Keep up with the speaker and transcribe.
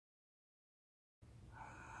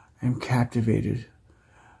I'm captivated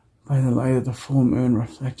by the light of the full moon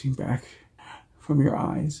reflecting back from your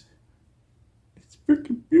eyes. It's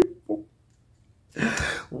freaking beautiful.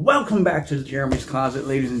 Welcome back to Jeremy's Closet,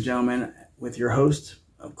 ladies and gentlemen, with your host,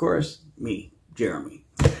 of course, me, Jeremy.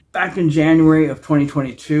 Back in January of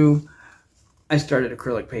 2022, I started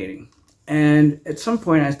acrylic painting. And at some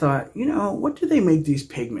point I thought, you know, what do they make these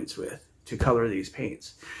pigments with to color these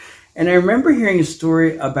paints? And I remember hearing a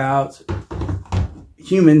story about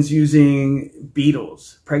humans using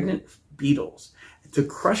beetles, pregnant beetles, to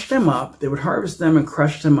crush them up. They would harvest them and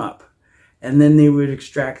crush them up. And then they would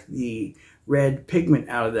extract the red pigment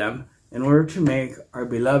out of them in order to make our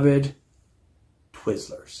beloved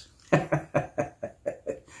Twizzlers.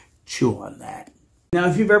 Chew on that. Now,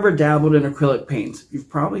 if you've ever dabbled in acrylic paints, you've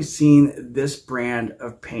probably seen this brand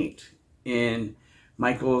of paint in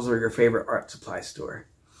Michael's or your favorite art supply store.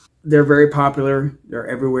 They're very popular. They're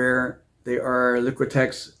everywhere. They are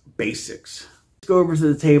Liquitex Basics. Let's go over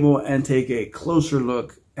to the table and take a closer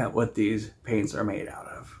look at what these paints are made out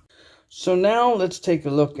of. So now let's take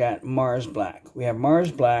a look at Mars Black. We have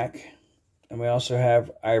Mars Black and we also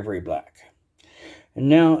have Ivory Black. And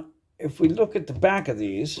now if we look at the back of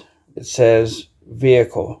these, it says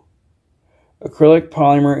vehicle, acrylic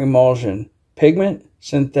polymer emulsion, pigment,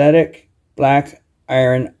 synthetic, black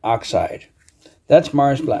iron oxide. That's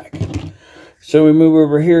Mars Black. So we move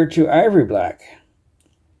over here to Ivory Black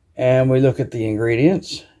and we look at the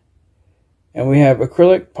ingredients and we have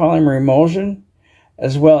acrylic polymer emulsion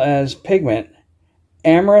as well as pigment,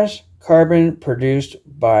 amorous carbon produced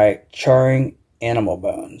by charring animal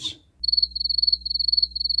bones.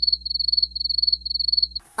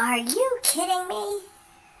 Are you kidding me?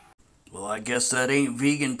 Well, I guess that ain't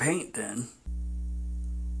vegan paint then.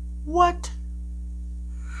 What?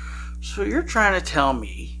 So you're trying to tell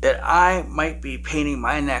me that I might be painting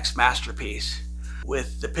my next masterpiece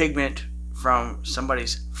with the pigment from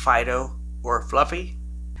somebody's Fido or Fluffy?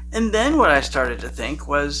 And then what I started to think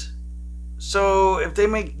was, so if they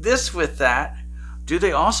make this with that, do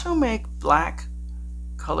they also make black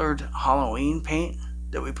colored Halloween paint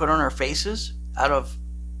that we put on our faces out of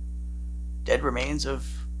dead remains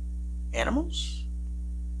of animals?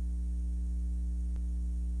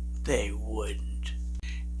 They wouldn't.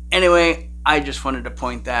 Anyway, I just wanted to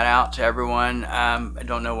point that out to everyone. I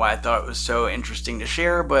don't know why I thought it was so interesting to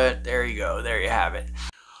share, but there you go. There you have it.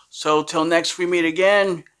 So till next we meet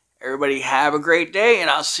again, everybody have a great day and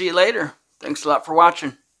I'll see you later. Thanks a lot for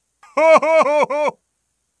watching. What's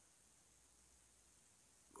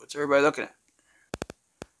everybody looking at?